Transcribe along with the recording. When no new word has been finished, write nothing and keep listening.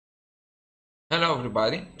Hello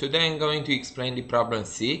everybody, today I'm going to explain the problem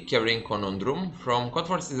C carrying Conundrum from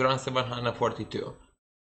Codeforces Round 742.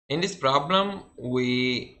 In this problem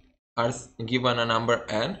we are given a number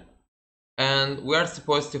n and we are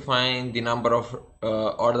supposed to find the number of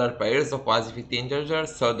ordered pairs of positive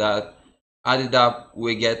integers so that added up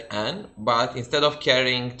we get n, but instead of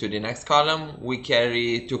carrying to the next column we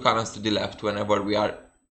carry two columns to the left whenever we are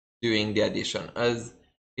doing the addition, as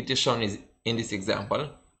it is shown in this example.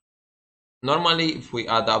 Normally, if we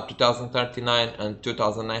add up 2039 and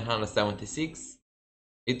 2976,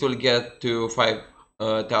 it will get to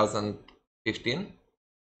 5015.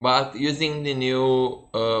 But using the new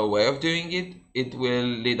way of doing it, it will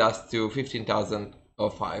lead us to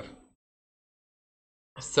 15,005.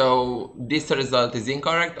 So this result is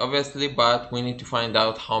incorrect, obviously, but we need to find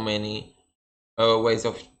out how many ways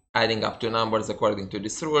of adding up two numbers according to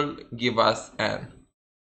this rule give us n.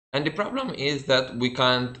 And the problem is that we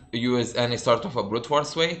can't use any sort of a brute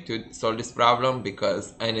force way to solve this problem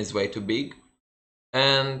because n is way too big.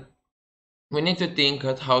 And we need to think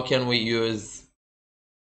at how can we use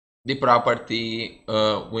the property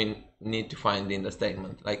we need to find in the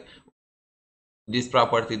statement. Like this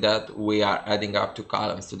property that we are adding up two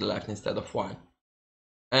columns to the left instead of one.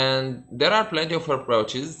 And there are plenty of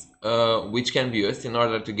approaches which can be used in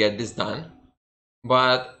order to get this done.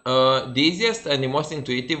 But the easiest and the most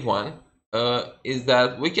intuitive one is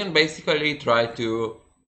that we can basically try to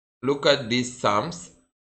look at these sums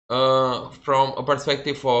from a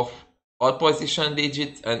perspective of odd position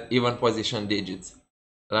digits and even position digits.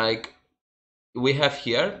 Like we have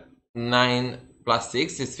here 9 plus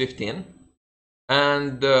 6 is 15,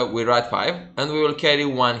 and we write 5, and we will carry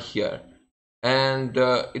 1 here, and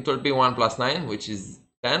it will be 1 plus 9, which is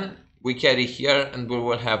 10. We carry here and we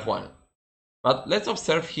will have 1. But let's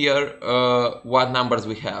observe here what numbers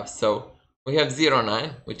we have. So we have 0,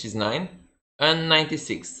 9, which is 9, and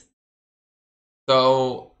 96.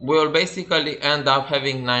 So we will basically end up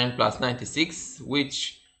having 9 plus 96,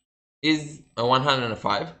 which is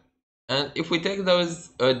 105. And if we take those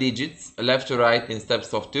digits left to right in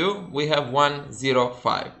steps of 2, we have 1, 0,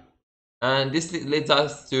 5. And this leads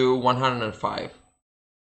us to 105.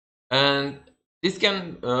 And this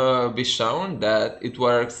can be shown that it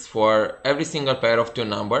works for every single pair of two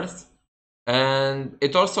numbers, and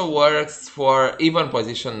it also works for even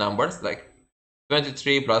position numbers like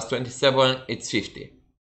 23 plus 27, it's 50.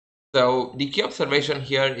 So the key observation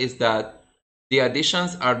here is that the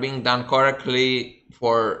additions are being done correctly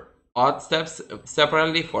for odd steps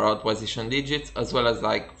separately for odd position digits, as well as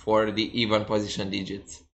like for the even position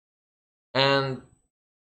digits. And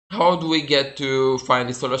how do we get to find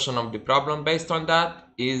the solution of the problem based on that?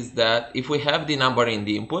 Is that if we have the number in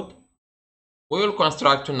the input, we will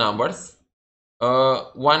construct two numbers.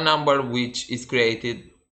 One number which is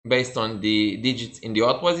created based on the digits in the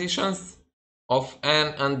odd positions of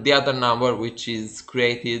n, and the other number which is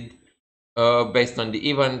created based on the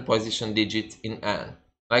even position digits in n.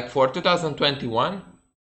 Like for 2021,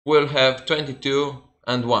 we'll have 22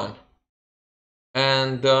 and 1.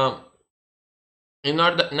 And in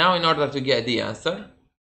order to get the answer,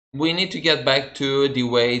 we need to get back to the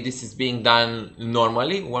way this is being done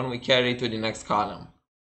normally when we carry to the next column.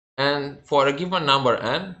 And for a given number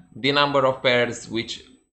n, the number of pairs which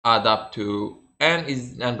add up to n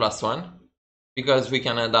is n plus 1, because we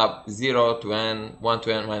can add up 0 to n, 1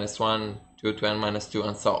 to n minus 1, 2 to n minus 2,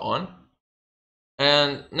 and so on.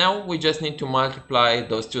 And now we just need to multiply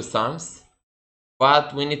those two sums,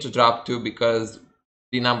 but we need to drop 2 because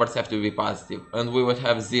the numbers have to be positive, and we would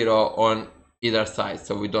have 0 on either side,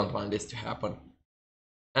 so we don't want this to happen.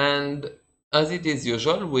 And as it is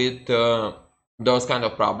usual with those kind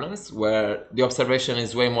of problems where the observation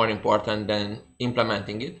is way more important than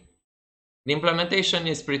implementing it, the implementation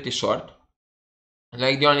is pretty short.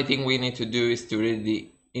 Like the only thing we need to do is to read the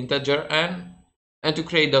integer n and to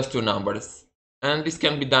create those two numbers. And this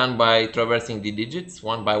can be done by traversing the digits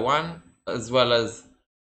one by one, as well as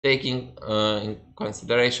taking in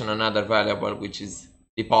consideration another variable, which is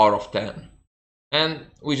the power of 10. And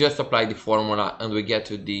we just apply the formula and we get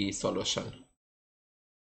to the solution.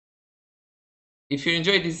 If you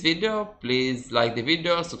enjoyed this video, please like the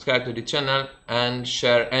video, subscribe to the channel, and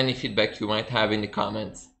share any feedback you might have in the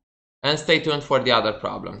comments. And stay tuned for the other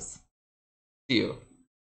problems. See you.